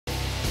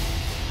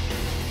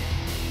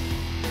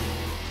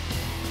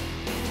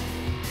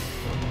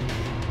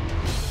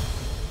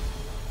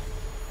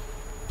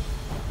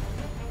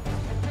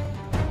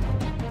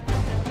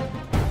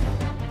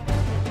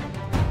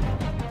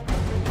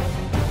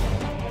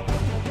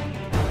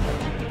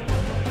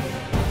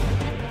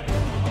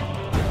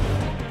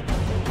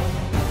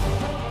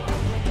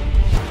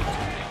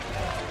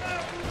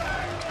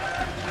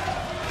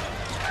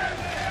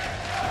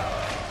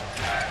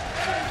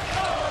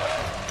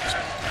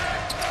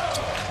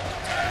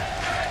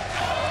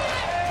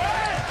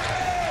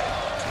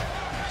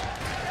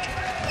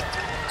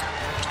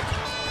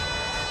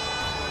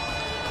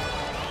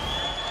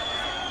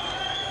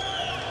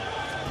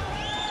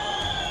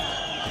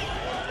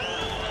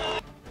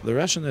The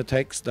Russian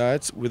attack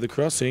starts with a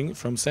crossing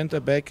from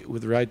center back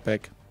with right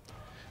back.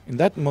 In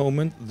that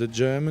moment, the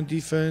German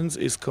defense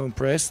is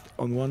compressed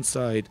on one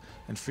side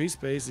and free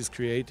space is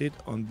created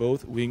on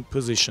both wing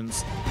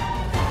positions.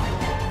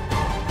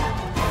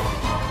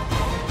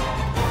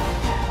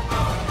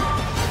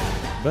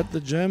 But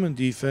the German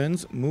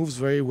defense moves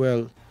very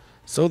well,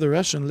 so the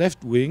Russian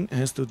left wing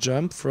has to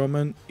jump from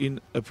an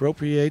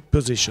inappropriate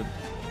position.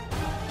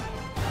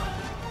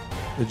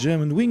 The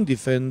German wing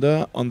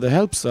defender on the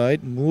help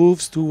side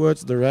moves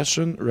towards the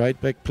Russian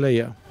right-back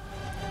player.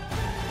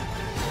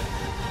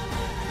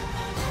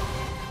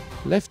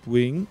 Left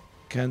wing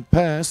can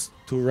pass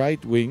to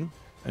right wing,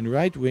 and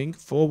right wing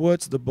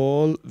forwards the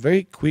ball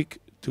very quick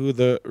to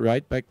the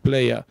right-back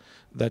player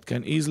that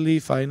can easily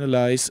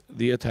finalize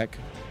the attack.